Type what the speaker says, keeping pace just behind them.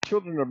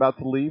children are about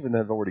to leave and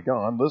have already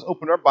gone, let's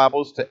open our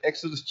Bibles to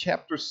Exodus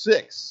chapter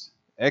 6.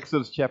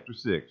 Exodus chapter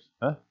 6.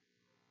 Huh?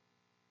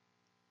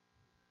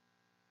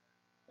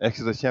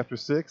 Exodus chapter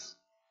 6?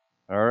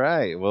 All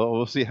right. Well,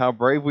 we'll see how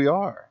brave we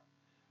are.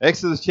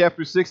 Exodus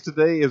chapter 6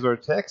 today is our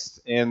text.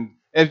 And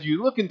as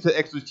you look into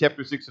Exodus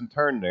chapter 6 and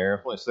turn there,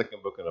 it's only the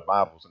second book in the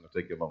Bible, so it's going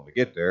to take you long to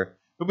get there.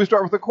 But we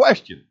start with a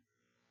question.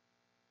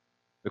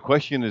 The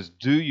question is,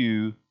 do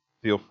you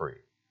feel free?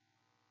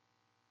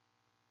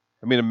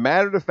 I mean, the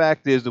matter of the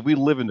fact is that we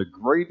live in the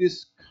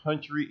greatest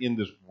country in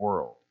this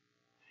world.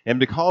 And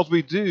because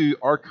we do,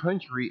 our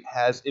country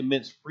has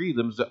immense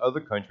freedoms that other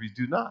countries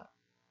do not.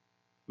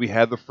 We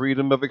have the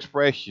freedom of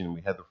expression.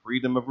 We have the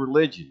freedom of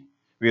religion.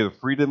 We have the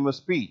freedom of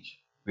speech.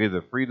 We have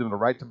the freedom of the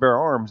right to bear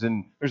arms.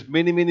 And there's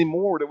many, many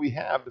more that we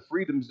have, the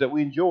freedoms that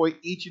we enjoy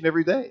each and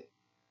every day.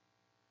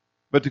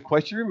 But the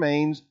question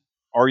remains,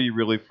 are you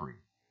really free?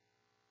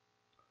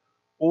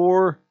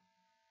 Or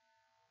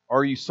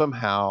are you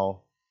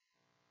somehow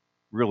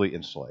really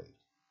enslaved,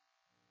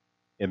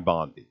 in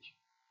bondage?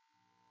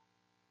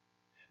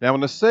 Now,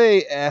 when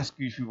I ask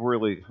you if you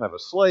really have a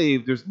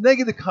slave, there's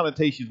negative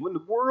connotations. When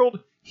the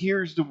world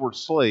hears the word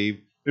slave,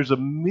 there's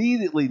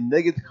immediately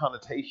negative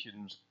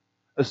connotations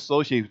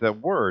associated with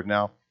that word.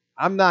 Now,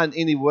 I'm not in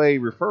any way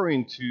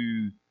referring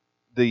to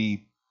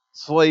the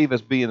slave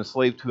as being a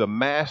slave to a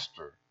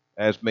master,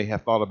 as may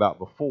have thought about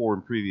before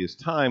in previous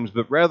times,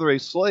 but rather a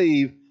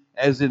slave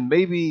as in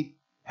maybe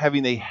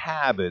having a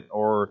habit,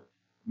 or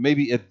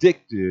maybe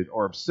addicted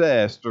or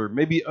obsessed, or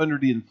maybe under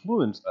the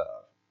influence of.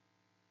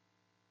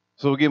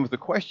 So again, with the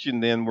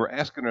question then, we're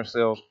asking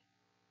ourselves,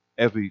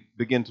 as we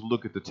begin to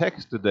look at the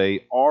text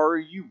today, are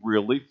you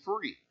really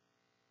free?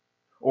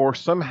 Or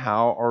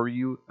somehow are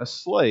you a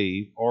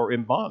slave or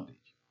in bondage?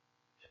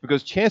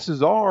 Because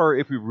chances are,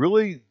 if we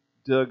really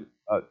dug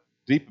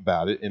deep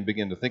about it and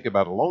begin to think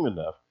about it long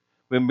enough,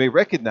 we may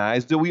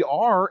recognize that we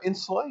are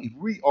enslaved.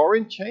 We are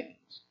in chains.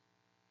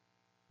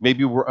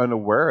 Maybe we're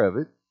unaware of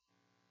it.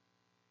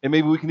 And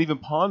maybe we can even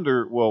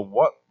ponder, well,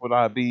 what would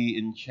I be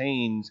in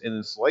chains and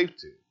enslaved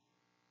to?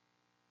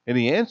 And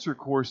the answer, of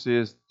course,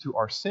 is to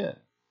our sin.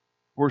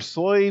 We're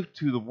slave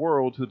to the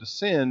world, to the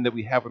sin that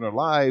we have in our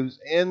lives,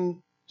 and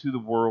to the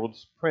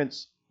world's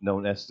prince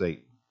known as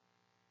Satan.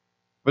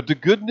 But the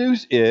good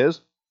news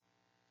is,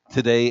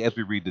 today, as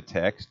we read the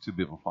text to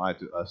be applied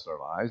to us in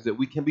our lives, that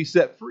we can be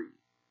set free.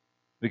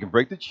 We can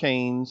break the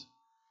chains.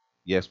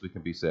 Yes, we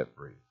can be set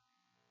free.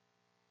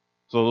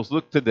 So let's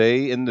look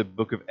today in the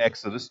book of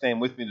Exodus.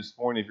 Stand with me this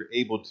morning if you're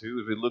able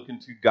to. As we look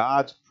into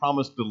God's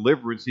promised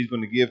deliverance He's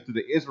going to give to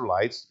the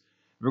Israelites,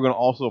 we're going to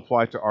also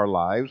apply to our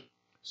lives.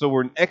 So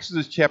we're in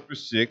Exodus chapter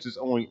 6. It's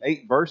only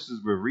 8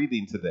 verses we're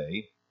reading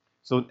today.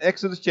 So in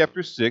Exodus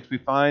chapter 6, we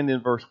find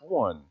in verse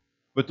 1,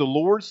 "But the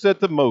Lord said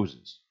to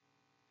Moses,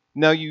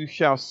 Now you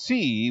shall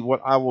see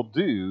what I will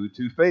do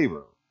to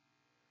Pharaoh.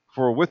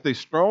 For with a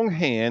strong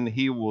hand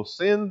he will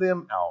send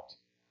them out,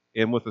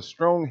 and with a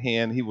strong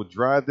hand he will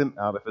drive them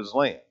out of his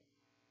land."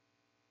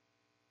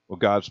 Well,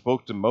 God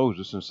spoke to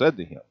Moses and said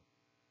to him,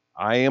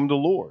 "I am the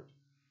Lord.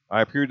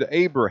 I appeared to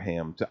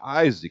Abraham, to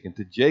Isaac, and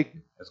to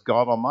Jacob as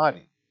God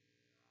Almighty.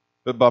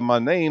 But by my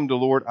name, the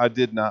Lord, I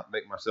did not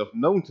make myself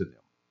known to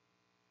them.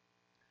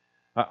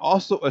 I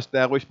also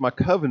established my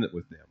covenant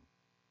with them,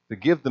 to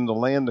give them the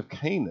land of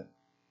Canaan,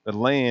 the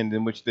land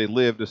in which they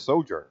lived as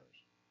sojourners.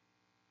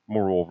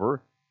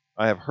 Moreover,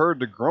 I have heard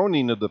the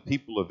groaning of the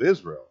people of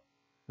Israel,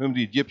 whom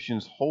the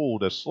Egyptians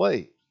hold as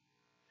slaves,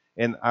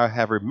 and I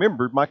have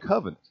remembered my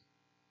covenant.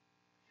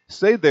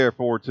 Say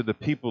therefore to the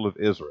people of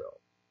Israel,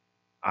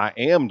 I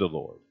am the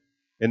Lord,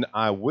 and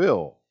I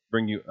will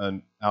bring you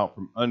out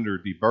from under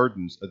the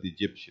burdens of the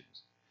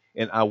Egyptians,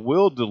 and I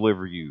will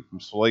deliver you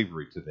from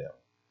slavery to them,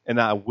 and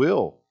I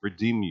will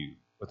redeem you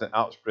with an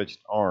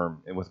outstretched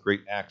arm and with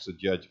great acts of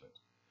judgment.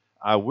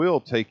 I will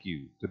take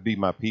you to be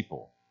my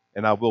people,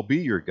 and I will be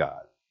your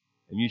God,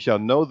 and you shall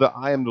know that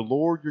I am the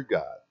Lord your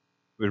God,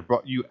 who has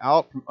brought you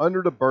out from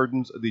under the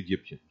burdens of the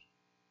Egyptians.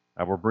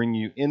 I will bring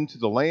you into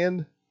the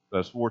land that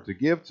I swore to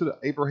give to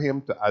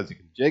Abraham, to Isaac,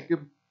 and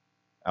Jacob.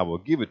 I will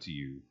give it to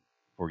you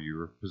for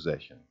your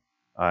possession.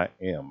 I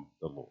am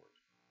the Lord."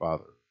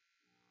 Father,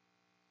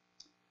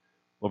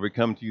 Lord, we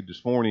come to you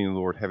this morning,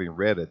 Lord, having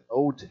read an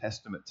Old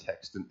Testament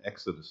text in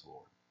Exodus,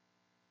 Lord.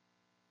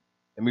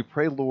 And we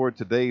pray, Lord,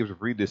 today as we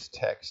read this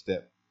text,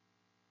 that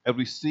as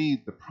we see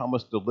the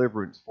promised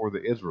deliverance for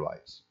the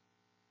Israelites,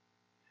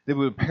 that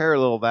we would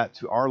parallel that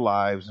to our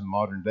lives in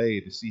modern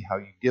day to see how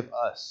you give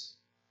us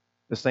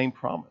the same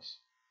promise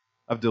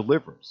of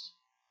deliverance,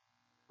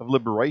 of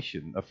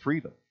liberation, of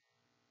freedom.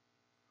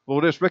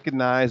 Lord, let us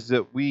recognize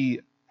that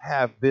we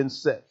have been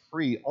set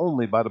free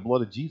only by the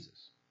blood of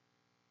Jesus.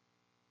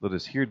 Let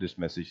us hear this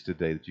message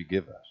today that you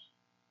give us.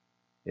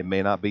 It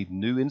may not be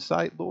new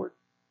insight, Lord,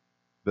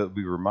 but it will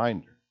be a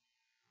reminder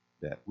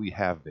that we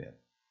have been,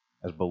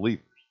 as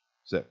believers,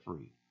 set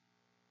free.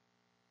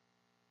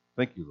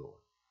 Thank you,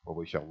 Lord, for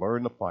we shall learn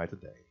and apply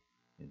today.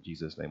 In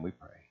Jesus' name we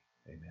pray.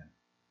 Amen.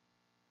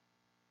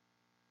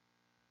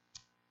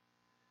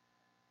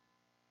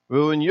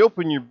 Well, when you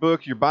open your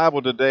book, your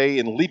Bible today,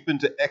 and leap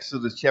into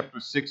Exodus chapter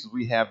 6 as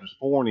we have this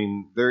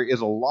morning, there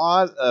is a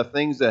lot of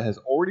things that has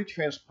already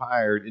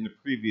transpired in the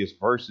previous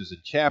verses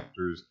and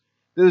chapters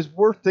that is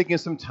worth taking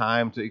some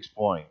time to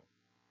explain.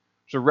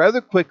 So rather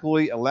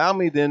quickly, allow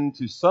me then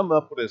to sum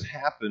up what has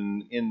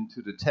happened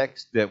into the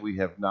text that we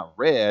have not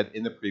read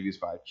in the previous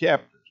 5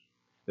 chapters.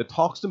 That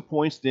talks and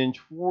points then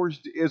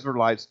towards the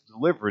Israelites'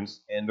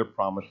 deliverance and their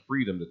promised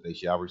freedom that they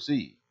shall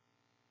receive.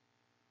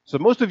 So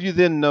most of you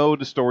then know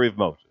the story of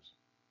Moses.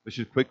 Let's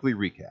just quickly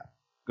recap,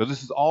 because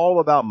this is all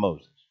about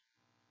Moses.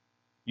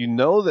 You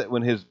know that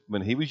when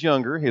he was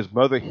younger, his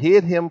mother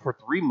hid him for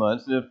 3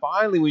 months, and then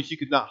finally, when she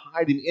could not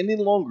hide him any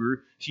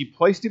longer, she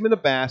placed him in a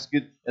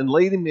basket and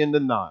laid him in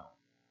the Nile.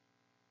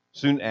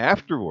 Soon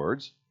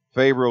afterwards,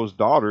 Pharaoh's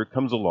daughter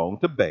comes along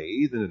to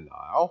bathe in the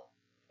Nile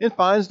and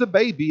finds the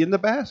baby in the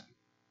basket,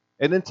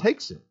 and then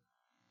takes him.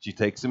 She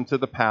takes him to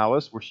the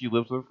palace where she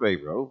lives with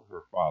Pharaoh,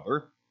 her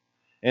father.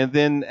 And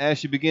then as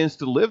she begins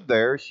to live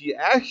there, she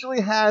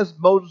actually has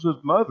Moses'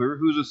 mother,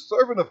 who's a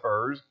servant of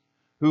hers,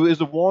 who is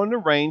the one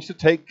arranged to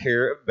take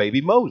care of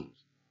baby Moses.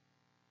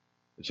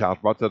 The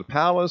child's brought to the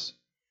palace.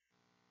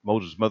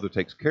 Moses' mother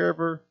takes care of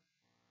her.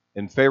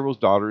 And Pharaoh's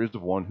daughter is the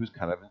one who's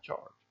kind of in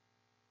charge.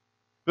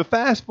 But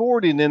fast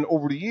forwarding then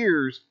over the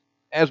years,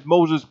 as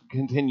Moses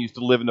continues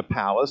to live in the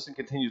palace and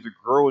continues to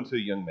grow into a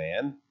young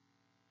man,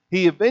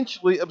 he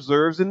eventually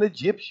observes an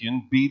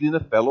Egyptian beating a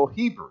fellow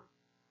Hebrew.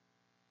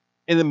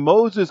 And then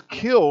Moses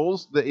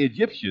kills the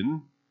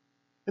Egyptian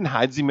and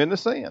hides him in the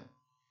sand.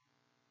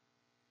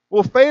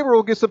 Well,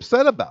 Pharaoh gets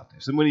upset about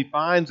this. And when he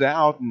finds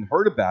out and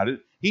heard about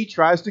it, he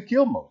tries to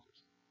kill Moses.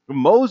 But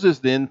Moses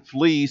then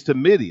flees to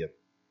Midian,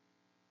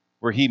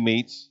 where he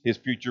meets his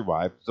future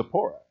wife,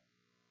 Zipporah.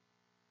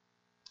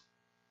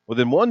 Well,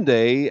 then one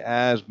day,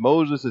 as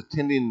Moses is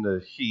tending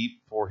the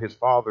sheep for his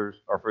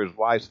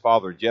wife's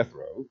father,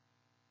 Jethro,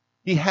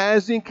 he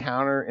has the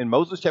encounter in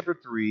Moses chapter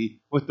 3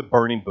 with the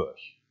burning bush,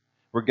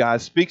 where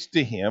God speaks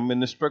to him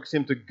and instructs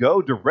him to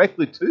go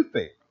directly to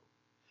Pharaoh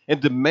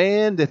and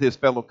demand that his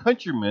fellow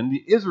countrymen,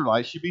 the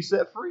Israelites, should be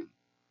set free.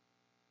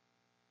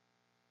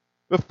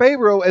 But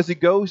Pharaoh, as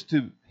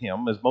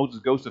Moses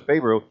goes to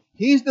Pharaoh,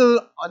 he's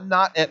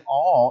not at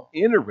all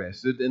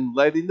interested in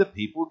letting the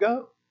people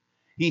go.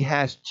 He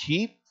has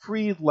cheap,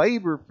 free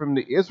labor from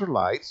the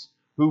Israelites,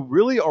 who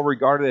really are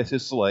regarded as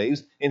his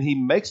slaves, and he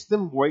makes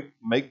them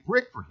make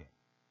brick for him.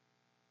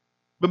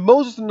 But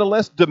Moses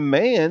nonetheless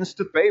demands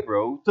to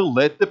Pharaoh to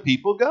let the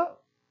people go.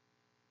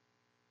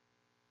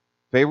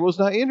 Pharaoh's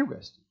not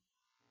interested.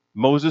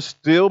 Moses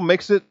still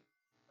makes it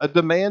a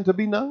demand to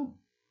be known.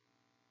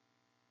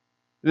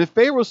 And then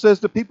Pharaoh says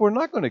the people are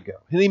not going to go.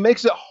 And he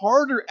makes it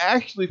harder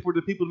actually for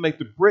the people to make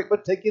the brick,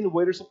 but taking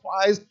away their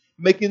supplies,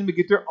 making them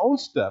get their own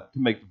stuff to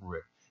make the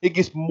brick. It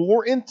gets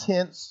more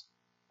intense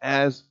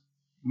as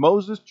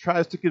Moses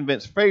tries to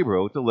convince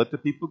Pharaoh to let the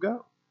people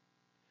go.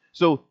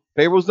 So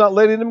Pharaoh's not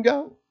letting them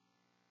go.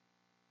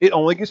 It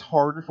only gets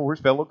harder for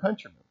his fellow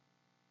countrymen,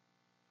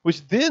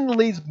 which then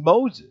leads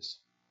Moses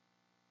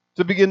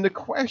to begin to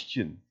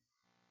question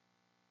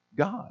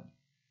God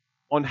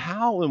on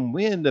how and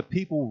when the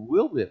people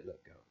will let go.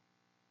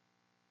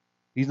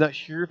 He's not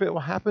sure if it will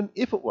happen,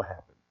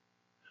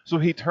 So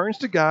he turns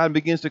to God and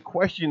begins to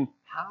question,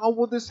 how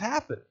will this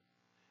happen?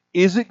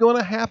 Is it going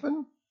to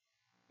happen?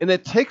 And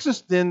it takes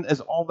us then,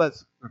 as all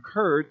that's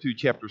occurred, to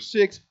chapter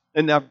 6.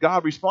 And now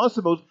God responds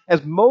to Moses.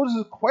 As Moses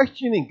is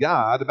questioning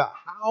God about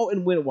how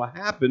and when it will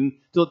happen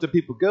to let the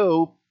people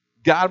go,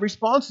 God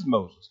responds to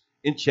Moses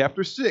in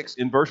chapter 6,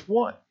 in verse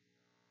 1.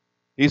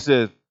 He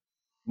says,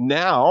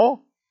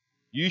 now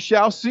you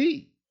shall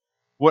see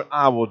what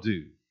I will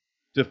do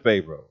to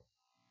Pharaoh.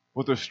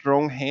 With a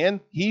strong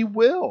hand, he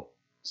will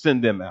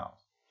send them out.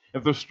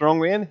 With a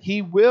strong hand,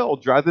 he will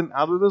drive them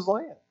out of his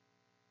land.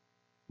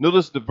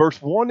 Notice the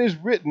verse 1 is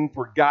written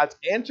for God's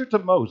answer to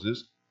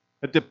Moses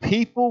that the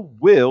people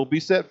will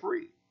be set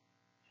free.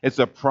 It's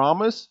a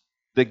promise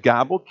that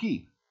God will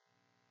keep.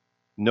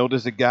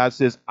 Notice that God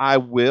says, I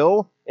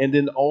will, and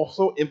then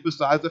also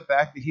emphasize the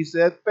fact that he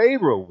said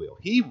Pharaoh will.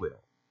 He will.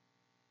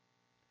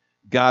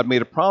 God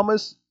made a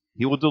promise,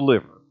 he will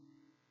deliver.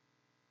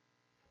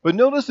 But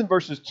notice in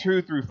verses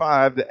 2 through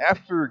 5 that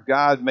after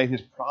God made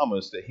his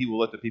promise that he will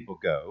let the people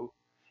go,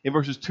 in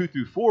verses 2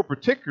 through 4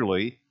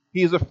 particularly,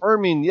 he is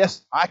affirming,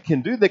 yes, I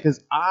can do that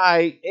because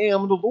I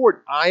am the Lord.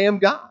 I am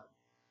God.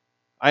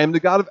 I am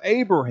the God of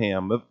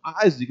Abraham, of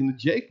Isaac, and of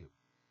Jacob,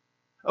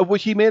 of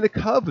which he made a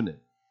covenant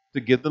to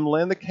give them the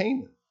land of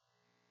Canaan.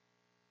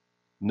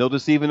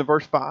 Notice even in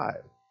verse 5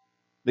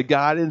 that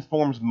God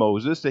informs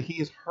Moses that he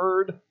has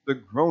heard the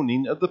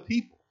groaning of the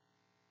people,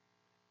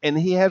 and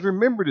he has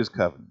remembered his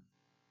covenant,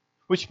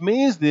 which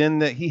means then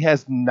that he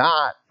has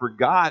not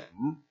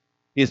forgotten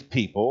his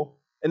people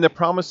and the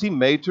promise he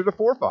made to the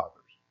forefathers.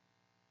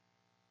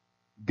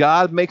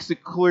 God makes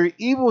it clear,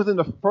 even within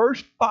the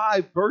first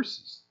 5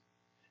 verses,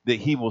 that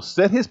he will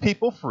set his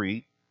people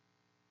free,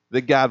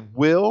 that God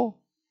will,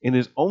 in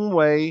his own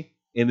way,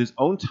 in his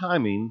own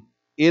timing,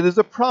 it is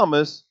a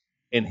promise,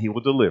 and he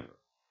will deliver.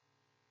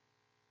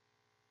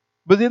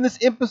 But then it's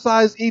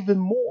emphasized even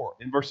more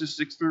in verses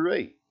 6 through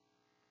 8.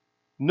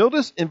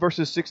 Notice in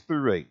verses 6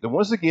 through 8 that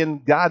once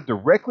again, God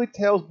directly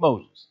tells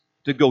Moses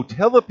to go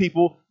tell the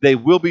people they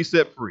will be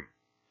set free.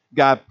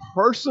 God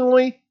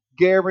personally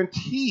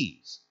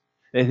guarantees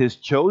that his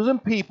chosen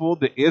people,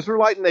 the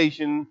Israelite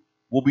nation,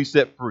 will be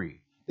set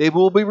free. They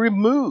will be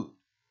removed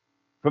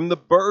from the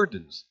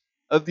burdens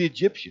of the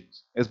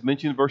Egyptians, as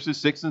mentioned in verses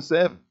 6 and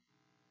 7.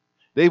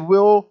 They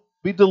will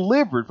be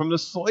delivered from the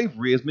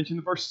slavery, as mentioned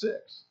in verse 6.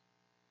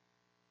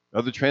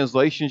 Other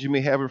translations you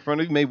may have in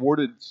front of you may word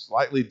it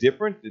slightly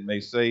different. It may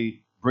say,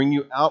 bring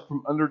you out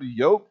from under the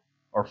yoke,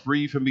 or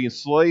free you from being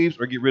slaves,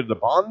 or get rid of the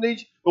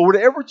bondage. But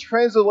whatever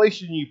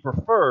translation you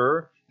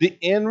prefer, the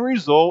end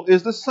result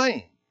is the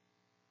same.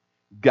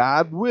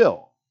 God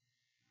will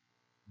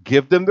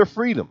give them their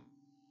freedom,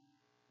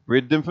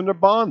 rid them from their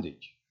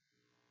bondage,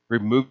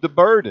 remove the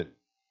burden.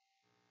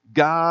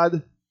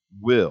 God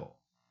will.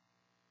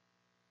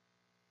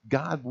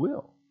 God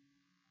will.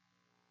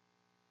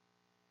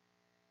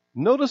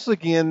 Notice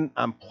again,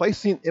 I'm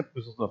placing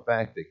emphasis on the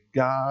fact that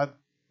God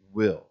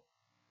will.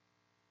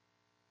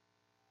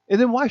 And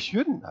then why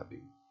shouldn't I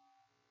be?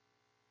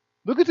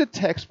 Look at the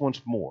text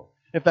once more.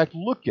 In fact,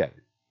 look at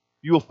it.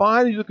 You will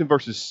find, you look in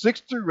verses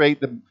 6 through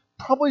 8,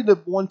 probably the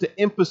one to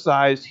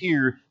emphasize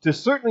here, to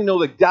certainly know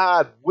that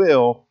God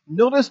will.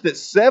 Notice that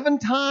 7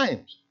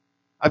 times,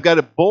 I've got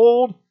it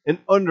bold and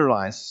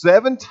underlined.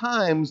 7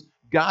 times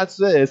God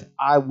says,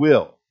 I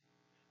will.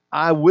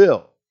 I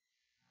will.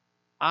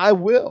 I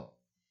will.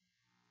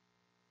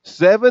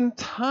 7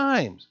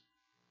 times.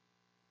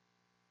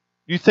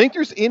 You think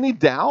there's any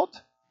doubt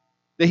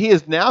that he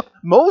is now?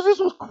 Moses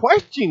was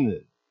questioning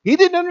it. He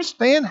didn't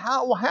understand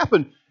how it will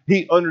happen.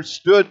 He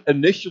understood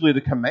initially the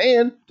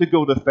command to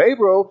go to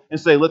Pharaoh and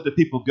say, let the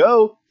people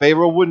go.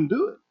 Pharaoh wouldn't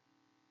do it.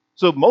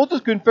 So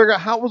Moses couldn't figure out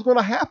how it was going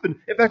to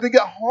happen. In fact, it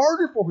got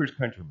harder for his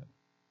countrymen.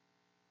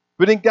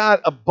 But then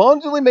God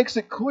abundantly makes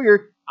it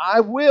clear,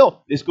 I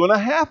will. It's going to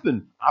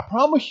happen. I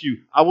promise you,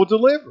 I will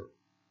deliver.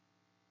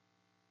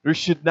 There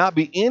should not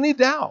be any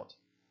doubt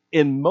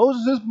in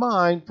Moses'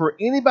 mind for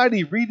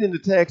anybody reading the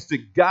text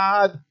that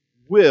God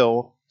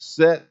will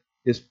set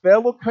his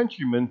fellow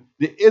countrymen,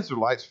 the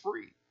Israelites,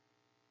 free.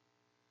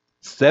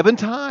 7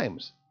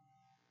 times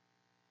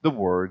the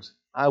words,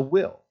 I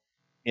will,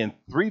 in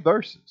 3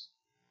 verses.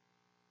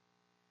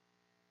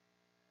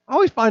 I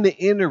always find it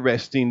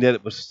interesting that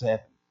it was 7.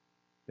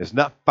 It's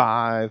not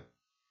 5.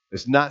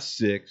 It's not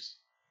 6.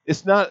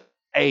 It's not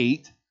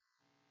 8.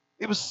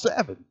 It was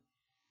 7.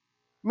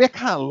 I mean, I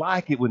kind of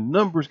like it when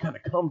numbers kind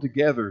of come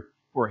together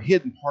for a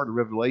hidden part of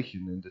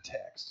Revelation in the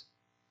text.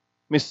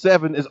 I mean,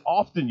 7 is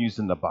often used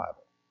in the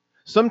Bible,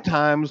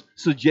 sometimes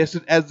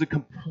suggested as the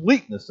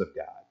completeness of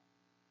God,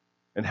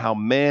 and how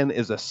man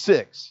is a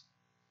 6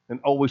 and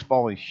always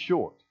falling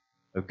short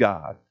of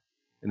God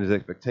and his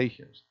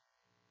expectations.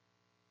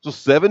 So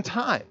 7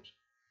 times,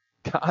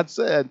 God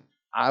said,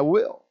 I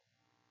will.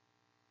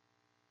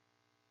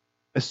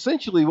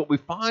 Essentially, what we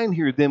find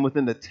here then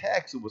within the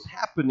text that was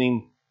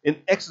happening in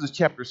Exodus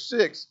chapter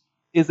 6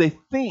 is a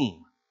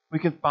theme we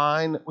can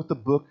find with the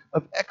book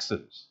of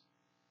Exodus.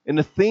 And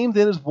the theme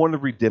then is one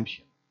of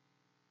redemption.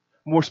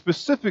 More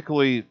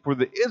specifically for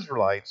the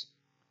Israelites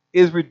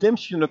is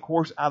redemption, of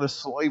course, out of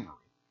slavery,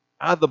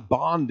 out of the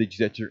bondage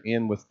that you're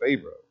in with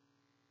Pharaoh.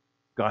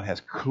 God has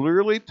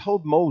clearly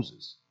told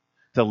Moses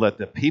to let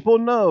the people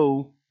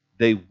know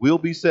they will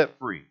be set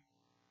free.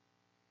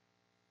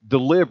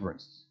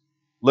 Deliverance,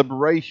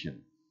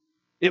 liberation,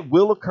 it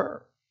will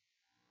occur.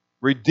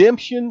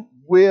 Redemption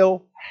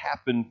will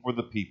happen for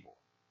the people.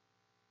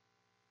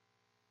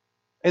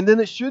 And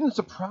then it shouldn't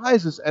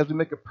surprise us as we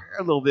make a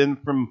parallel then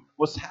from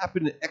what's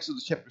happened in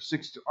Exodus chapter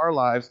 6 to our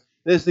lives,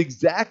 that it's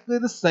exactly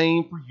the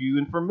same for you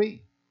and for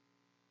me.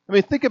 I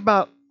mean, think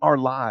about our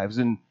lives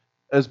and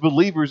as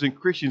believers and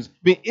Christians. I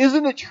mean,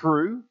 isn't it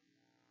true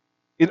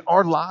in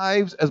our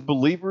lives as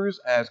believers,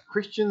 as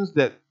Christians,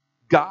 that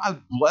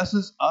God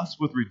blesses us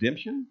with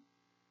redemption?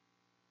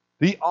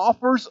 He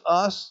offers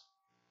us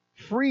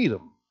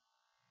freedom,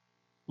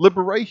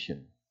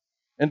 liberation,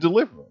 and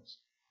deliverance.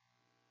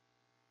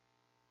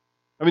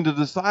 I mean, the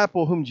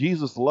disciple whom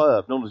Jesus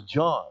loved, known as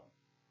John,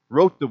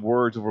 wrote the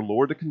words of our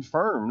Lord that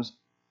confirms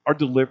our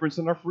deliverance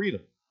and our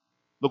freedom.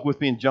 Look with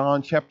me in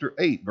John chapter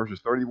 8, verses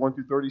 31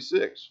 through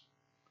 36.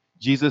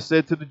 Jesus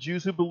said to the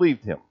Jews who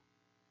believed him,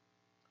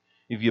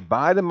 if you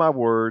abide in my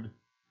word,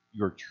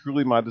 you are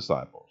truly my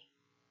disciples.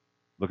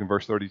 Look in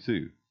verse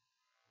 32.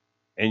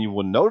 And you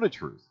will know the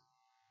truth,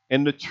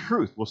 and the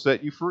truth will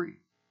set you free.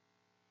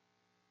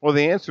 Well,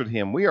 they answered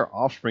him, we are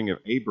offspring of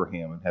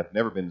Abraham and have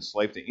never been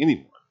enslaved to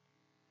anyone.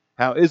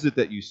 How is it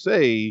that you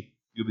say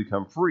you'll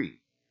become free?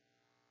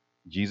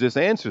 Jesus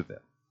answered them,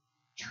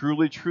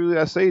 truly, truly,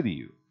 I say to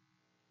you,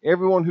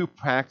 everyone who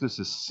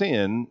practices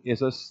sin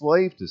is a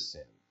slave to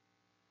sin.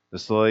 The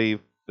slave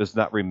does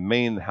not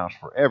remain in the house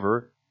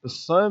forever. The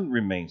Son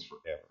remains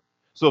forever.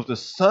 So if the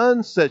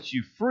Son sets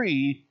you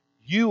free,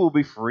 you will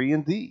be free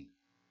indeed.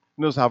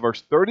 Notice how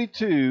verse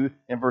 32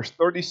 and verse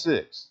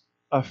 36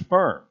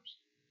 affirms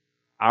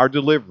our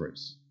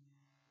deliverance,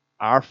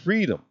 our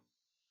freedom.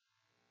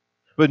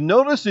 But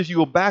notice as you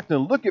go back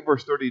and look at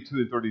verse 32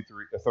 and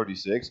 33,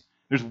 36,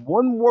 there's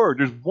one word,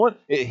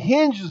 it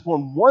hinges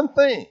upon one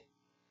thing,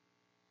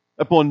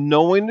 upon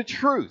knowing the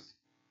truth.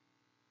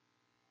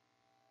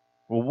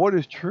 Well, what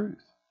is truth?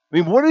 I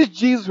mean, what is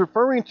Jesus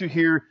referring to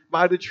here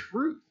by the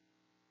truth?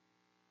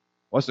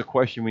 Well, that's the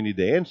question we need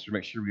to answer to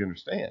make sure we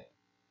understand.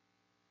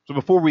 So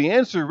before we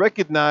answer,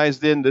 recognize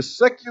then the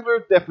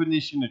secular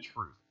definition of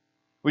truth,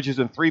 which is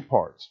in three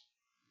parts.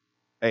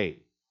 A,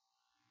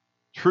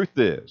 truth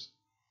is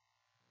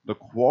the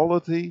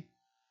quality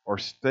or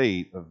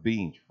state of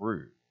being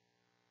true.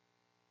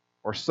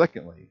 Or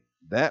secondly,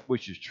 that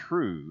which is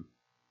true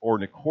or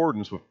in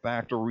accordance with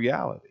fact or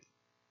reality.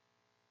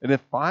 And then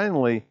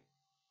finally,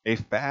 a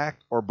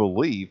fact or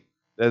belief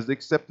that is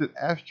accepted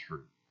as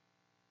true.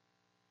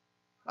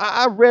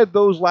 I read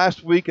those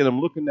last week, and I'm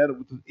looking at it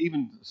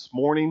even this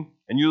morning,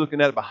 and you're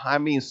looking at it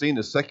behind me and seeing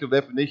the secular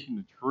definition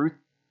of truth.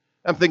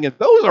 I'm thinking,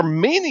 those are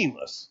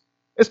meaningless.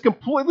 It's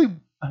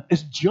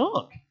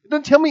junk. It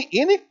doesn't tell me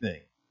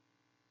anything.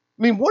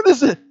 I mean, what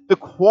is it? The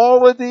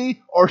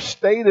quality or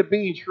state of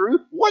being true?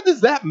 What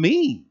does that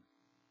mean?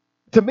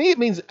 To me, it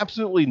means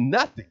absolutely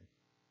nothing.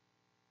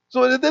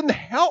 So it didn't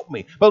help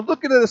me. But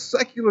looking at a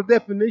secular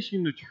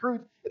definition of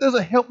truth, it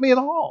doesn't help me at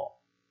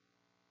all.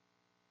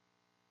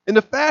 And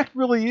the fact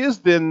really is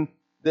then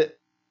that,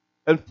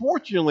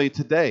 unfortunately,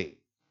 today,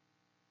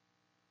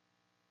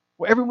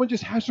 well, everyone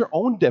just has their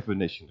own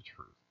definition of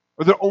truth,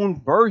 or their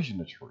own version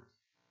of truth.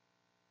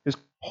 It's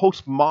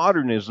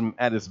postmodernism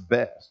at its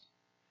best.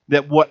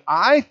 That what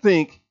I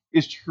think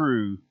is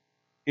true,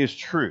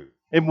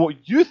 and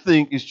what you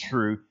think is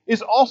true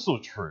is also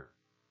true.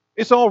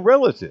 It's all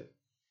relative.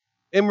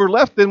 And we're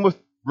left then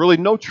with really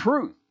no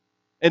truth,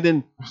 and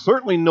then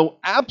certainly no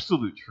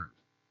absolute truth.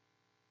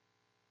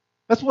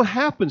 That's what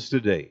happens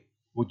today.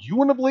 What you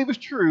want to believe is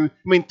true. I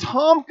mean,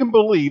 Tom can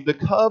believe the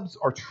Cubs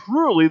are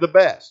truly the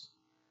best.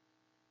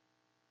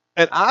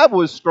 And I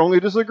would strongly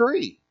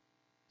disagree,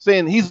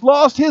 saying he's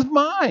lost his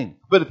mind.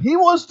 But if he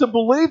wants to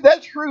believe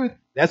that truth,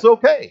 that's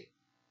okay.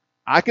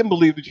 I can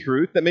believe the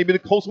truth that maybe the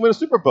Colts win a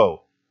Super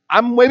Bowl.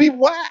 I'm maybe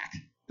whack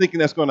thinking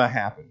that's going to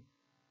happen.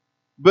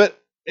 But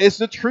it's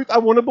the truth I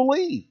want to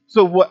believe.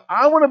 So what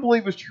I want to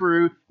believe is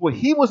true, what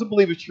he wants to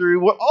believe is true,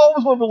 what all of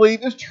us want to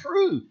believe is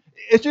true.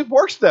 It just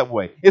works that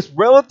way. It's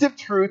relative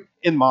truth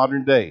in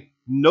modern day.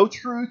 No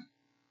truth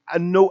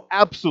and no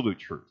absolute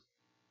truth.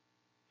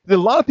 Then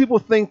a lot of people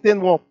think then,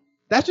 well,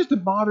 that's just a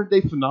modern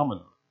day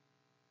phenomenon.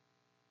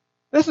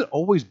 It hasn't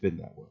always been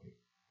that way.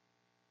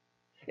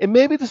 And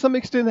maybe to some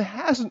extent it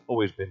hasn't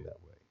always been that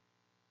way.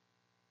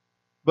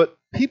 But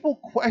people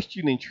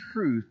questioning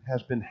truth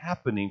has been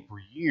happening for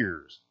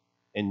years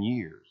and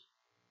years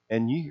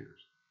and years.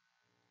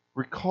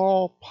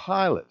 Recall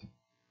Pilate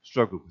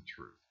struggled with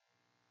truth.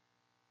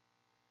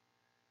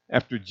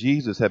 After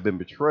Jesus had been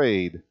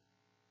betrayed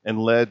and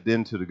led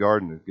into the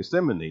Garden of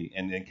Gethsemane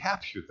and then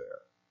captured there,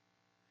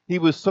 he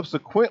was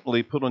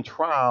subsequently put on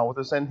trial with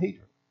the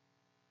Sanhedrin.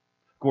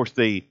 Of course,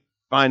 they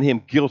find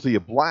him guilty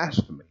of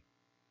blasphemy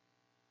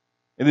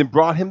and then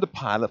brought him to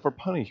Pilate for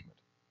punishment.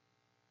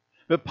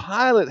 But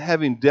Pilate,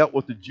 having dealt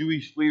with the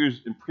Jewish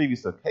leaders in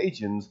previous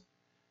occasions,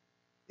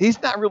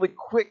 he's not really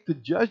quick to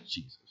judge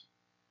Jesus.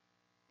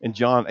 In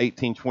John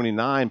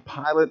 18:29,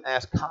 Pilate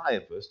asked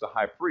Caiaphas, the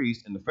high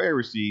priest, and the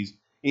Pharisees,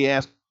 he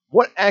asked,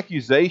 "What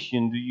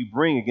accusation do you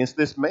bring against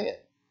this man?"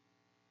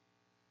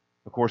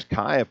 Of course,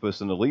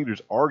 Caiaphas and the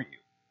leaders argue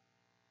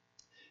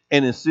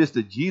and insist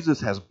that Jesus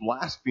has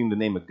blasphemed the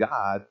name of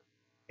God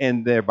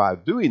and thereby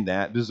doing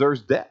that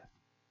deserves death.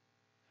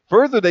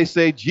 Further, they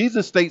say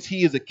Jesus states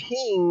he is a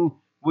king,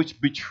 which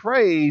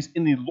betrays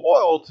any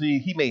loyalty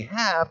he may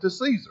have to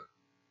Caesar.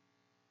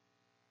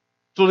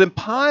 So then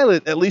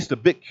Pilate, at least a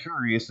bit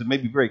curious and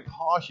maybe very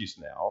cautious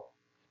now,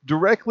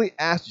 directly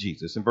asked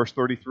Jesus in verse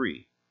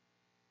 33,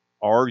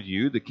 "Are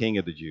you the king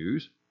of the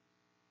Jews?"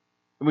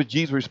 And when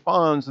Jesus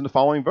responds in the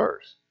following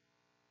verse,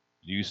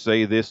 "Do you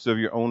say this of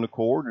your own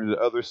accord, or do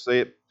others say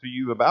it to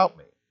you about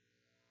me?"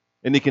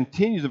 And he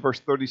continues in verse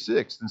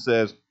 36 and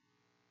says,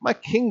 "My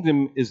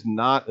kingdom is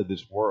not of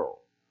this world.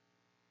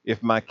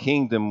 If my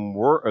kingdom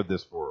were of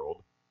this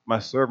world, my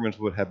servants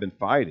would have been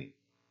fighting,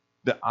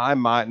 that I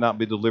might not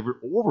be delivered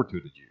over to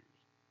the Jews.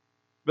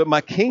 But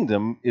my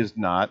kingdom is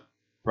not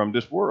from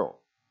this world."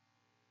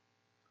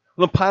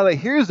 When Pilate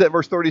hears that,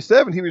 verse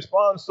 37, he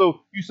responds,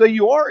 "So you say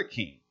you are a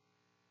king?"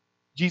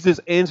 Jesus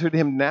answered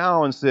him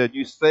now and said,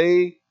 "You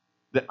say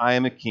that I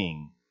am a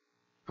king.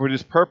 For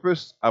this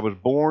purpose I was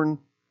born,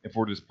 and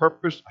for this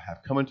purpose I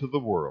have come into the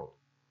world,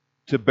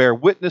 to bear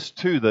witness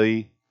to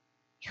the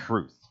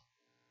truth.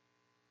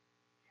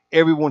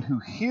 Everyone who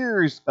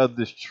hears of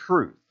this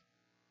truth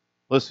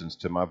listens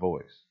to my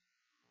voice."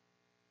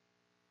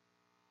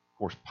 Of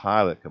course,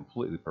 Pilate,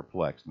 completely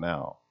perplexed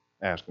now,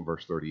 asked in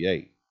verse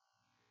 38,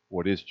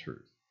 "What is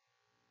truth?"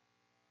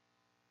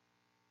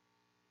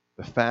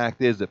 The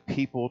fact is that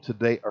people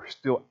today are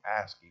still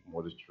asking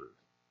what is truth.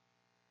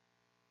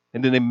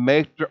 And then they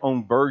make their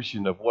own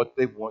version of what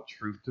they want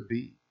truth to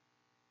be.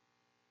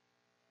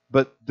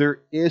 But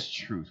there is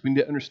truth. We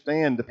need to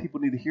understand that people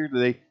need to hear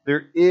today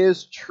there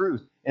is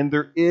truth and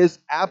there is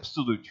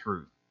absolute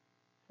truth.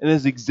 And it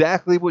is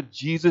exactly what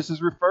Jesus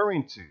is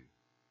referring to.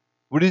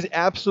 What is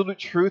absolute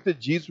truth that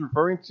Jesus is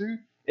referring to?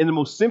 In the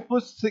most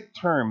simplistic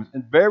terms,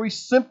 in very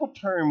simple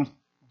terms,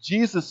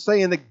 Jesus is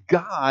saying that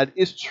God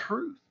is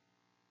truth.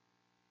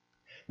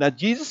 Now,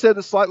 Jesus said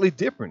it slightly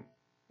different.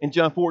 In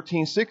John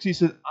 14:6, he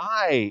said,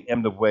 I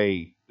am the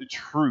way, the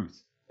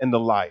truth, and the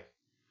life.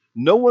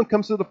 No one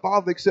comes to the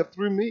Father except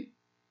through me.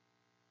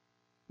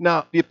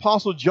 Now, the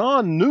Apostle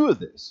John knew of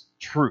this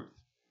truth.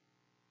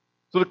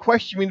 So the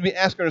question we need to be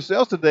asking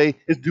ourselves today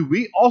is, do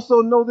we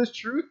also know this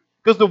truth?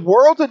 Because the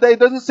world today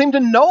doesn't seem to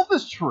know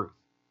this truth.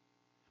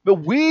 But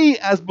we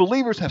as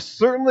believers have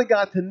certainly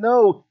got to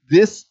know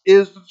this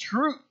is the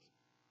truth.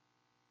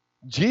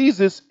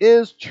 Jesus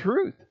is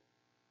truth.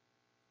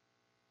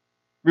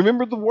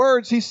 Remember the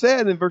words he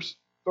said in verse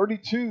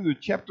 32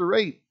 of chapter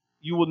 8.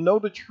 You will know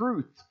the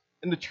truth,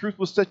 and the truth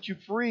will set you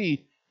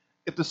free.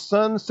 If the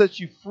Son sets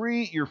you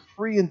free, you're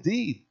free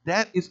indeed.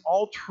 That is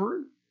all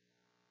true.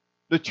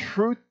 The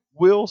truth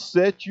will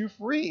set you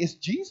free. It's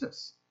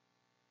Jesus.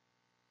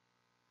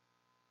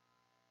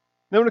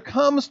 Now, when it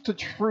comes to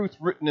truth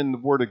written in the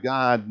Word of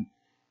God,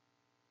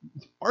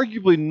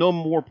 arguably no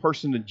more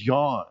person than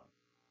John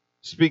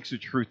speaks the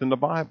truth in the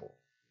Bible.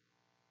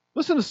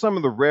 Listen to some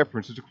of the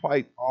references.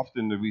 Quite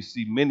often we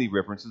see many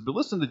references, but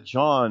listen to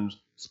John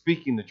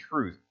speaking the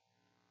truth.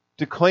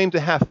 To claim to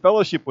have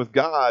fellowship with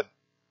God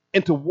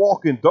and to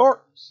walk in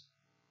darkness,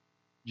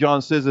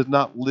 John says, is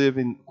not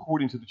living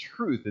according to the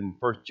truth in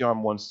 1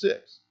 John 1:6.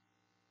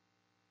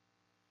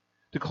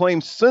 To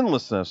claim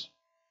sinlessness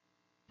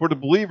for the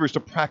believers to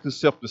practice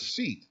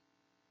self-deceit,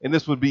 and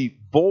this would be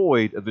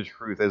void of the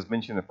truth as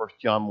mentioned in 1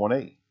 John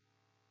 1:8.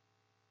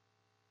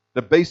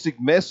 The basic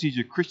message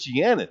of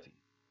Christianity,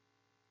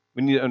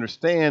 we need to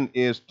understand,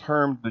 is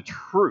termed the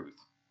truth.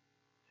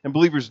 And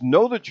believers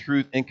know the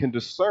truth and can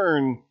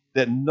discern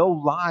that no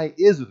lie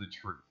is of the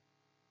truth,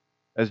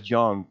 as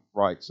John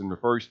writes and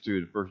refers to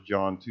in 1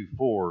 John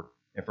 2:4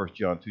 and 1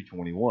 John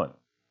 2:21.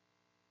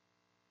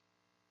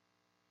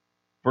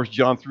 1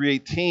 John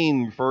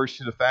 3:18 refers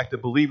to the fact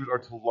that believers are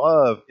to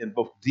love in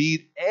both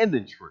deed and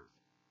in truth.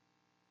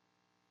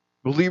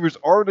 Believers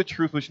are the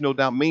truth, which no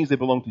doubt means they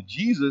belong to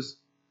Jesus,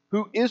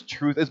 who is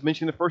truth, as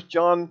mentioned in 1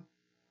 John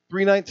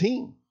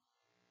 3:19.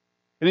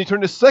 And you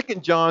turn to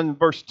 2 John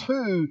verse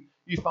 2,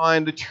 you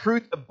find the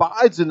truth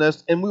abides in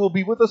us and we will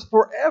be with us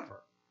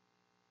forever.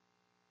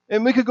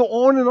 And we could go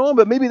on,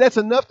 but maybe that's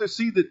enough to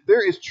see that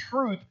there is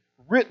truth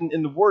written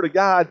in the Word of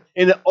God,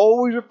 and it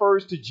always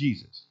refers to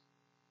Jesus.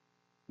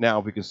 Now,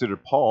 if we consider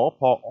Paul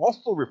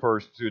also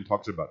refers to and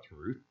talks about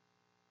truth.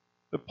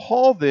 But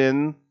Paul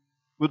then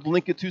would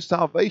link it to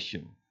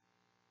salvation.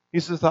 He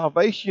says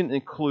salvation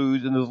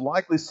includes and is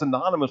likely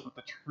synonymous with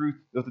the truth,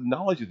 with the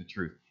knowledge of the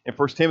truth. In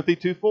 1 Timothy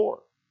 2:4,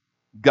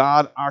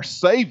 God our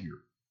Savior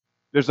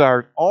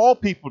desires all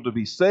people to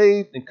be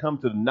saved and come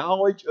to the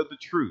knowledge of the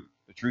truth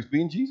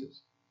being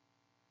Jesus.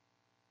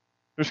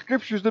 The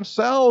scriptures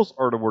themselves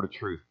are the word of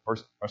truth.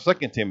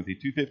 2 Timothy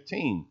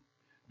 2:15,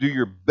 do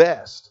your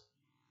best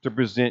to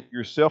present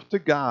yourself to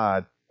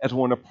God as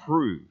one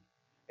approved,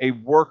 a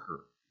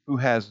worker who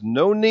has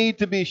no need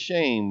to be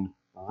ashamed,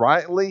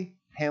 rightly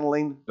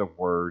handling the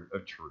word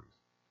of truth.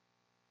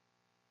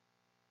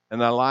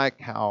 And I like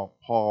how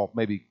Paul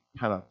maybe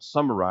kind of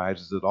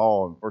summarizes it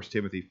all in 1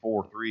 Timothy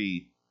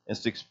 4:3 and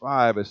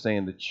 6:5 as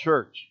saying the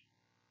church,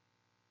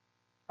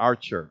 our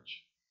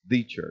church,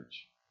 the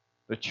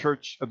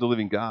church of the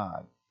living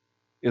God,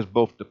 is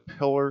both the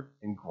pillar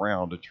and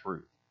ground of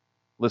truth.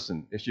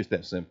 Listen, it's just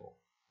that simple.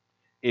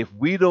 If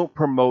we don't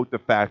promote the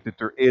fact that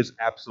there is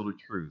absolute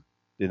truth,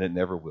 then it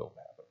never will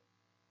happen.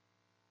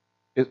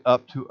 It's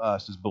up to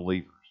us as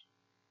believers.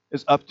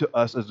 It's up to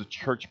us as a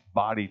church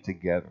body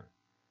together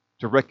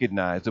to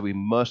recognize that we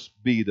must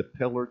be the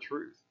pillar of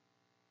truth.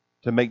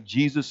 To make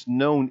Jesus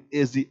known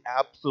is the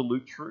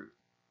absolute truth.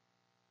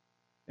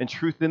 And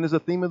truth then is a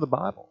theme of the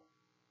Bible.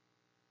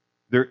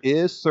 There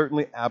is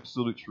certainly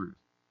absolute truth.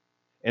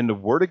 And the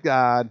Word of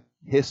God,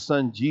 His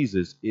Son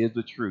Jesus, is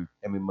the truth.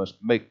 And we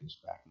must make this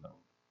fact known.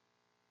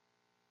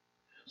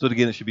 So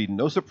again, it should be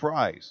no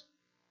surprise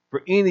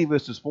for any of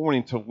us this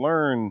morning to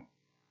learn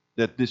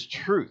that this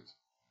truth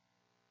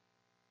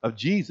of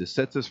Jesus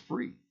sets us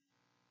free.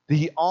 That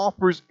He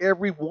offers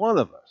every one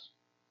of us,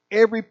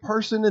 every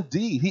person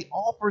indeed, He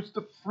offers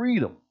the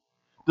freedom,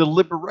 the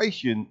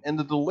liberation, and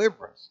the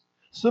deliverance.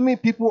 So many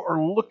people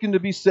are looking to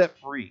be set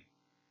free,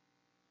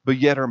 but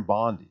yet are in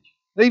bondage.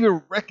 They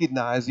even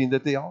recognizing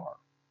that they are.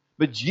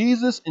 But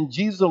Jesus and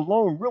Jesus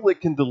alone really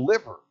can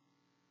deliver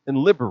and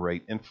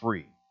liberate and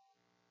free.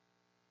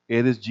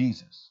 It is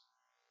Jesus.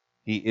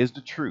 He is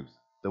the truth,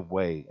 the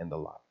way, and the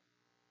life.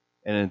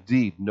 And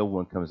indeed, no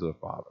one comes to the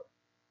Father.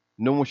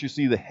 No one should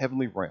see the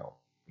heavenly realm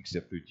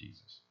except through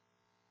Jesus.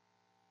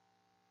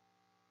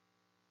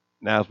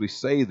 Now, as we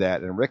say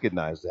that and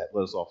recognize that,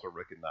 let us also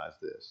recognize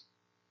this,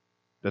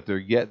 that there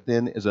yet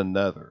then is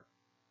another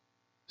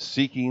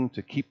seeking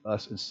to keep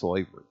us in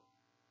slavery,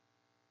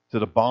 to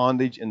the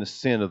bondage and the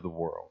sin of the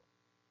world.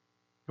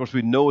 Of course,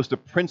 we know it's the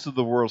prince of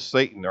the world,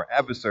 Satan, our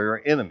adversary,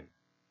 our enemy.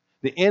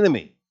 The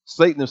enemy,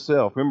 Satan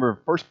himself.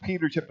 Remember 1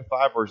 Peter chapter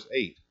 5, verse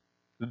 8.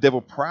 The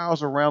devil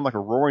prowls around like a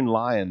roaring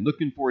lion,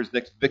 looking for his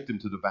next victim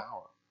to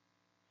devour.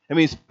 I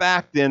mean, it's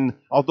fact, and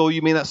although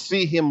you may not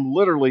see him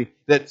literally,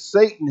 that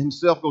Satan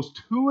himself goes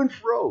to and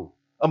fro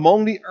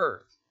among the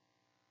earth,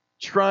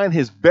 trying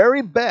his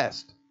very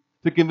best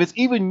to convince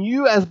even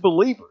you as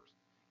believers,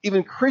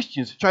 even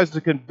Christians, tries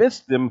to convince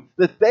them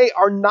that they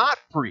are not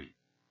free.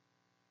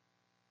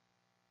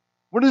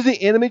 What does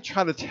the enemy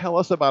try to tell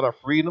us about our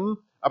freedom,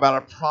 about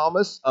our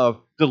promise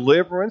of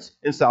deliverance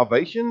and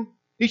salvation?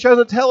 He tries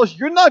to tell us,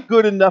 you're not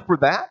good enough for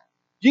that.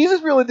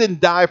 Jesus really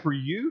didn't die for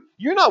you.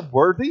 You're not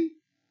worthy.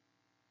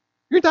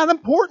 You're not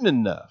important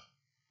enough.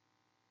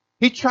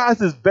 He tries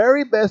his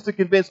very best to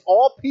convince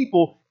all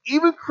people,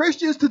 even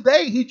Christians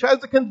today, he tries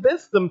to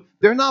convince them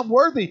they're not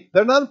worthy.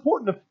 They're not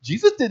important enough.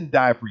 Jesus didn't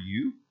die for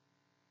you.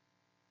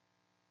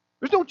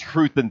 There's no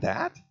truth in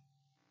that.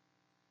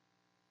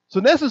 So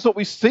in essence, what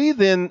we see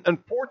then,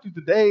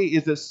 unfortunately today,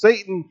 is that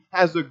Satan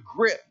has a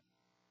grip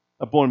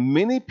upon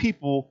many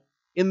people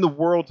in the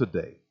world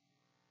today.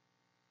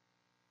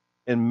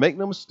 And make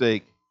no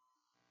mistake,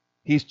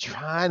 he's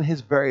trying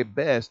his very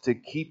best to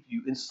keep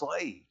you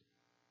enslaved.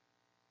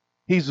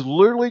 He's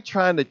literally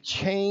trying to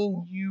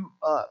chain you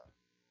up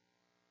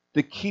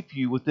to keep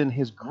you within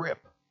his grip.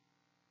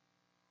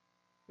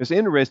 It's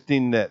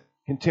interesting that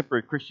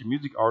contemporary Christian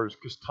music artist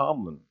Chris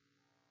Tomlin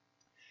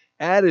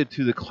added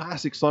to the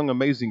classic song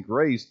Amazing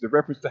Grace the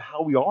reference to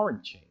how we are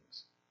in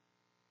chains.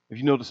 If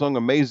you know the song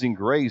Amazing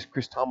Grace,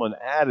 Chris Tomlin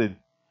added,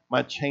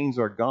 "My chains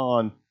are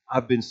gone,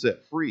 I've been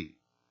set free.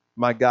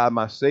 My God,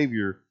 my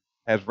Savior,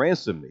 has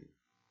ransomed me.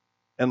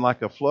 And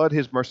like a flood,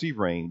 his mercy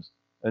reigns,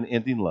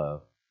 unending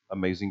love,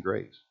 amazing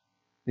grace."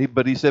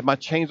 But he said, my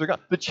chains are gone.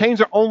 The chains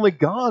are only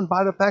gone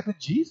by the fact that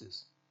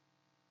Jesus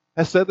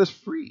has set us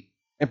free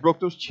and broke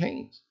those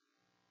chains.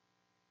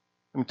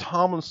 And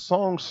Tomlin's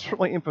song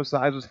certainly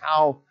emphasizes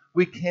how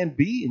we can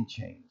be in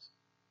chains,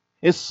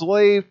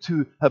 enslaved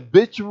to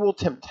habitual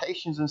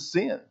temptations and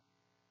sin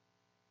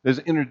that is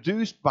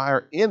introduced by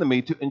our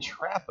enemy to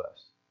entrap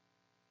us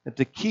and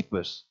to keep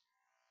us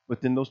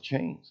within those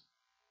chains.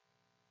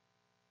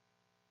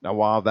 Now,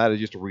 while that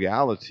is just a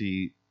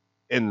reality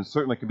and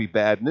certainly can be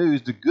bad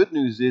news, the good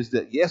news is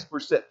that, yes, we're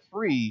set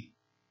free,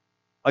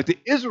 like the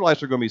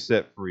Israelites are going to be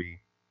set free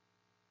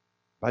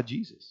by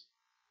Jesus.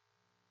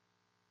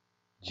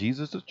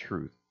 Jesus, the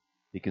truth,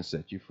 he can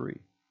set you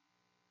free.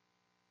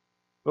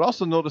 But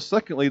also notice,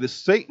 secondly, that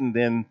Satan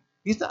then,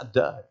 he's not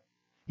done.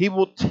 He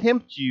will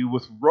tempt you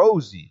with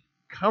rosy,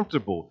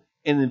 comfortable,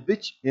 and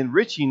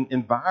enriching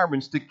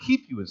environments to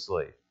keep you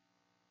enslaved.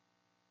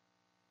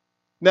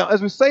 Now,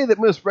 as we say that,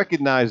 we must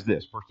recognize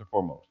this, first and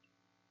foremost,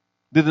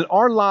 that in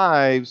our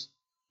lives,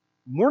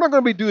 we're not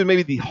going to be doing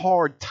maybe the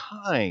hard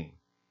time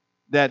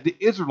that the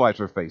Israelites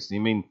are facing.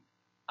 I mean,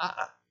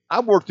 I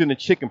worked in a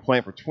chicken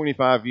plant for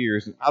 25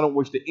 years, and I don't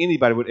wish that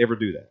anybody would ever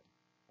do that,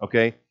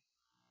 okay?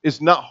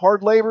 It's not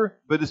hard labor,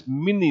 but it's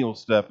menial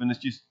stuff, and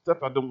it's just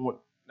stuff I don't want.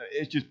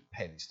 It's just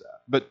petty stuff.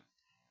 But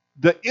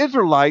the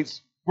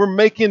Israelites were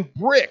making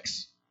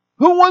bricks.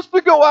 Who wants to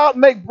go out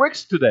and make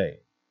bricks today?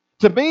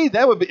 To me,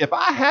 that would be, if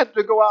I had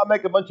to go out and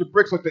make a bunch of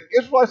bricks like the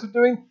Israelites are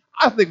doing,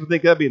 I think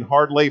that'd be in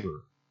hard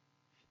labor.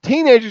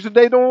 Teenagers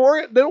today don't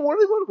want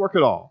to work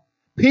at all.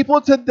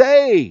 People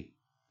today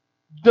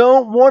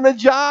don't want a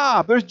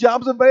job. There's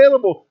jobs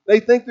available. They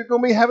think they're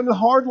going to be having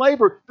hard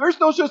labor. There's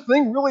no such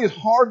thing really as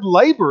hard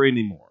labor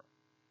anymore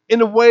in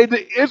the way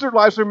the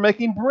Israelites are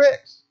making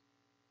bricks.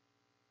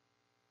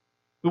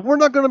 But we're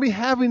not going to be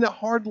having that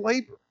hard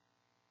labor.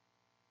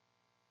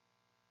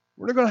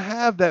 We're not going to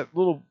have that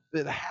little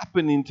bit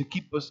happening to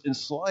keep us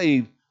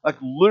enslaved, like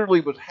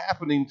literally what's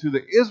happening to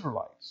the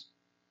Israelites.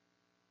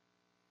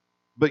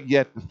 But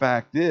yet the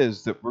fact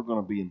is that we're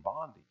going to be in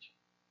bondage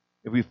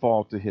if we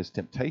fall to his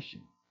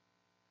temptation.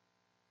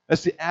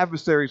 That's the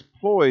adversary's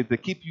ploy to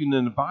keep you in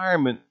an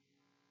environment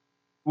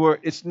where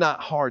it's not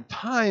hard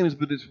times,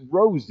 but it's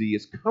rosy,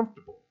 it's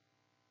comfortable,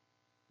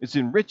 it's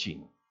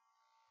enriching.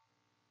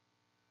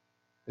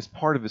 It's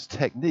part of his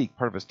technique,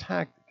 part of his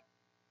tactic,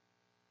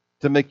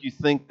 to make you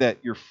think that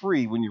you're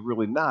free when you're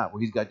really not,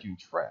 where he's got you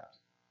entrapped.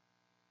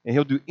 And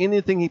he'll do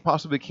anything he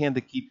possibly can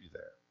to keep you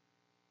there.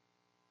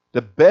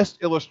 The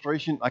best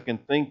illustration I can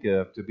think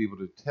of to be able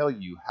to tell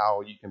you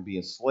how you can be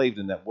enslaved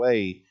in that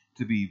way,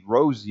 to be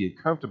rosy and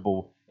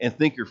comfortable and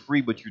think you're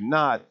free but you're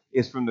not,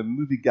 is from the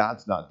movie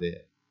God's Not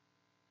Dead.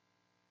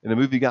 In the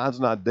movie God's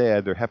Not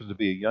Dead, there happens to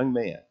be a young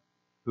man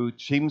who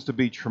seems to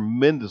be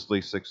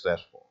tremendously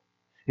successful.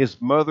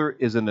 His mother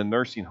is in a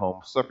nursing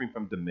home suffering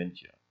from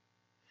dementia.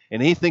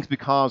 And he thinks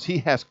because he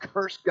has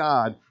cursed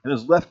God and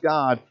has left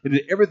God and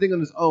did everything on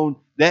his own,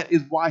 that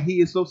is why he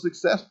is so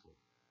successful.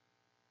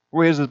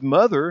 Whereas his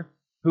mother,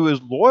 who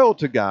is loyal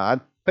to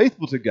God,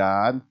 faithful to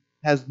God,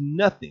 has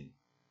nothing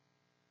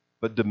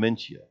but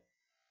dementia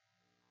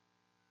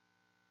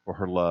for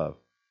her love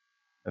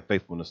and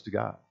faithfulness to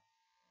God.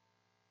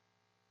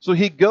 So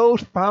he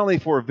goes finally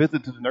for a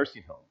visit to the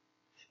nursing home.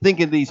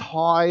 thinking that he's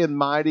high and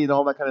mighty and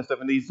all that kind of stuff,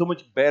 and he's so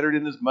much better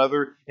than his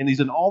mother, and he's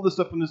done all this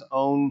stuff on his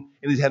own,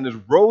 and he's had this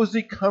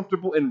rosy,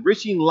 comfortable,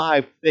 enriching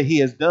life that he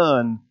has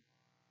done.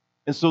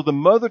 And so the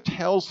mother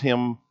tells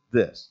him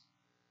this.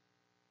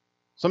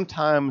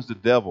 Sometimes the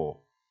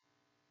devil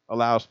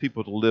allows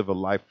people to live a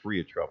life free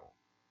of trouble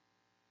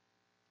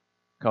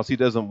because he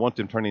doesn't want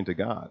them turning to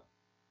God.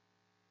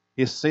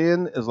 His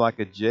sin is like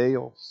a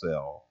jail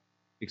cell,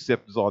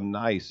 except it's all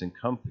nice and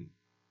comfy,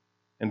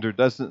 and there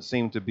doesn't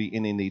seem to be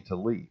any need to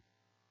leave.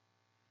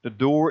 The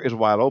door is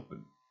wide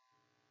open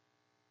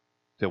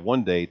till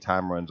one day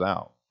time runs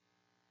out.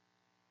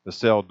 The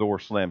cell door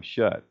slams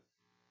shut,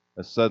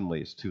 and suddenly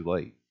it's too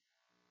late.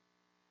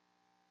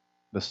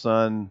 The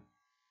son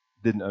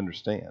didn't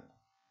understand,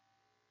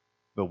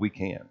 but we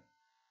can.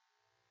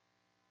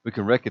 We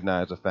can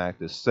recognize the fact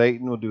that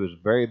Satan will do his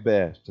very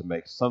best to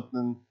make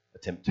something, a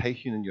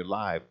temptation in your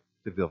life,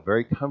 to feel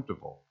very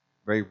comfortable,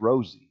 very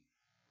rosy,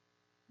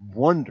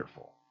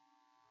 wonderful.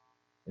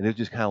 And he'll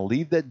just kind of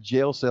leave that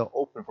jail cell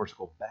open for us to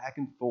go back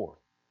and forth,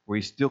 where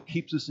he still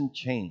keeps us in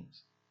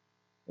chains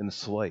and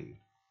enslaved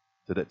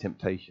to that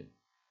temptation.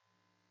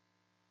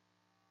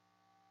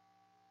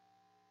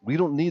 We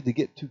don't need to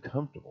get too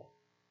comfortable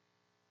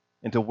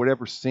into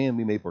whatever sin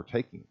we may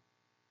partake in.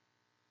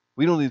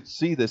 We don't need to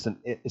see this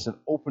as an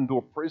open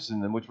door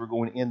prison in which we're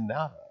going in and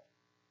out of.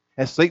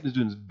 As Satan is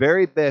doing his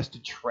very best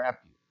to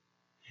trap you.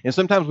 And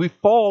sometimes we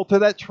fall to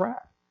that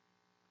trap,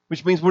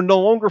 which means we're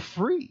no longer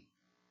free.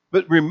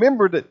 But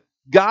remember that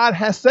God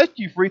has set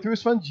you free through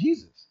his son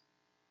Jesus.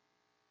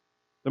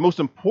 The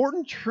most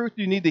important truth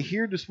you need to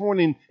hear this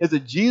morning is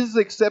that Jesus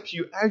accepts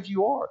you as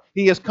you are.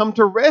 He has come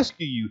to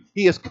rescue you.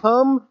 He has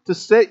come to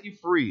set you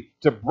free,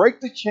 to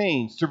break the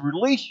chains, to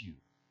release you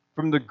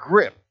from the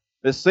grip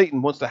that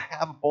Satan wants to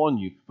have upon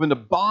you, from the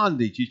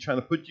bondage he's trying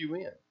to put you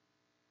in.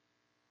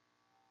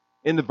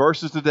 In the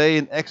verses today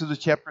in Exodus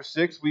chapter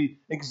 6, we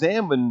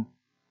examine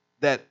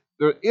that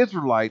the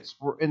Israelites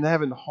were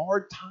having a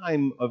hard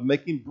time of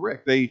making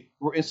brick. They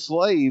were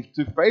enslaved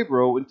to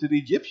Pharaoh and to the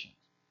Egyptians.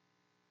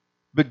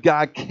 But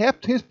God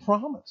kept his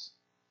promise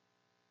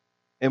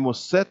and will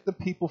set the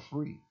people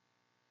free.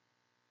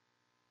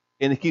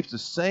 And he keeps the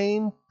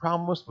same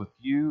promise with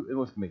you and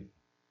with me.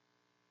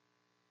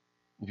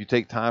 If you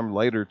take time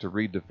later to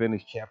read the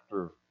finished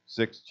chapter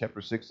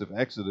 6 of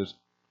Exodus,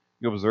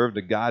 you'll observe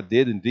that God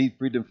did indeed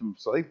free them from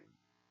slavery.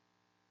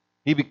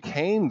 He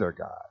became their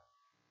God,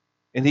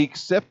 and he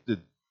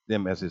accepted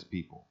them as his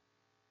people,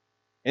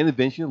 and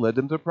eventually led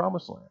them to the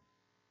promised land.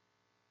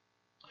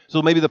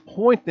 So maybe the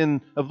point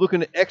then of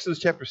looking at Exodus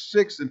chapter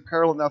 6 and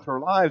parallel now to our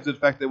lives is the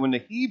fact that when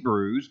the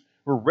Hebrews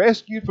were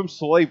rescued from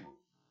slavery,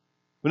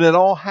 when it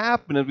all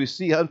happened, as we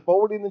see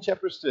unfolding in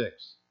chapter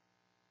 6,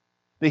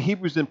 the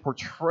Hebrews then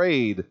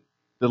portrayed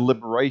the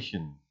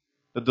liberation,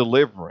 the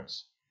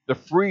deliverance, the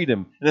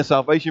freedom, and the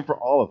salvation for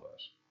all of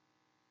us.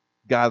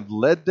 God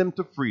led them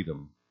to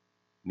freedom,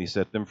 and he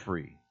set them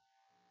free.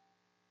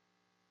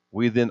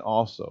 We then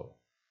also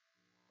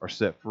are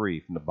set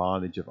free from the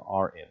bondage of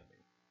our enemy,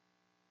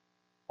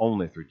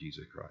 only through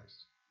Jesus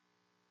Christ.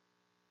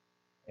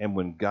 And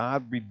when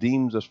God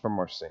redeems us from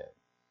our sin,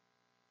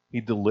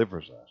 he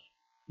delivers us,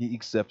 he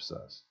accepts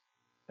us,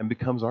 and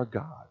becomes our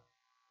God.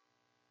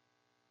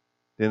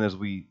 Then as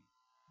we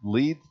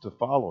lead to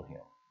follow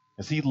him,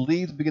 as he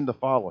leads, begin to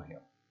follow him,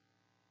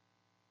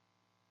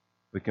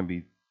 we can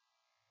be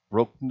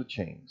broke from the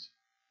chains.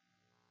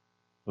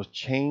 Those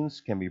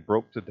chains can be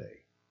broke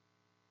today.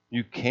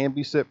 You can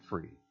be set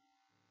free,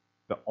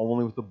 but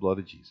only with the blood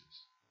of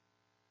Jesus.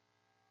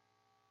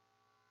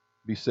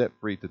 Be set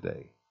free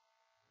today.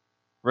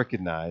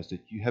 Recognize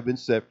that you have been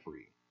set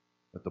free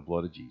with the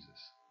blood of Jesus.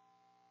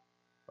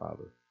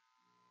 Father,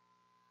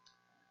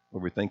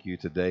 Lord, we thank you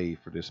today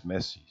for this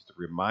message, the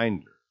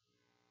reminder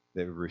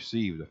that we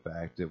receive the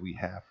fact that we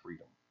have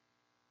freedom.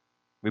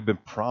 We've been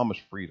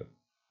promised freedom,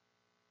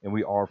 and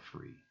we are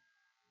free.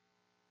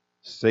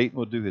 Satan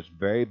will do his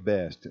very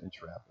best to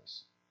entrap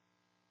us.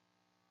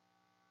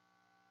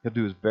 He'll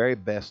do his very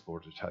best,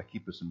 Lord, to try to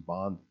keep us in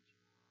bondage.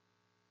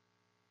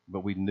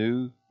 But we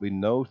know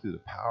through the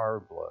power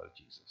of blood of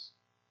Jesus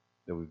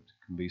that we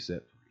can be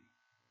set free.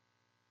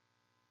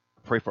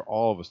 I pray for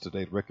all of us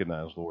today to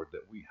recognize, Lord,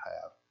 that we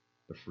have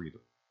the freedom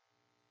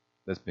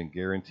that's been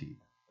guaranteed,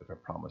 that's been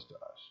promised to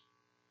us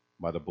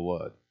by the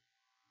blood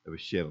that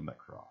was shed on that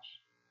cross.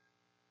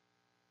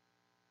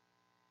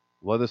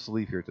 Let us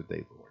leave here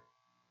today, Lord,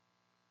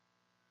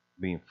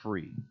 being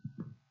free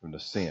from the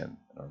sin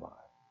in our life.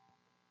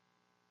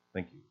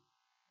 Thank you.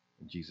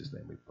 In Jesus'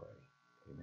 name we pray.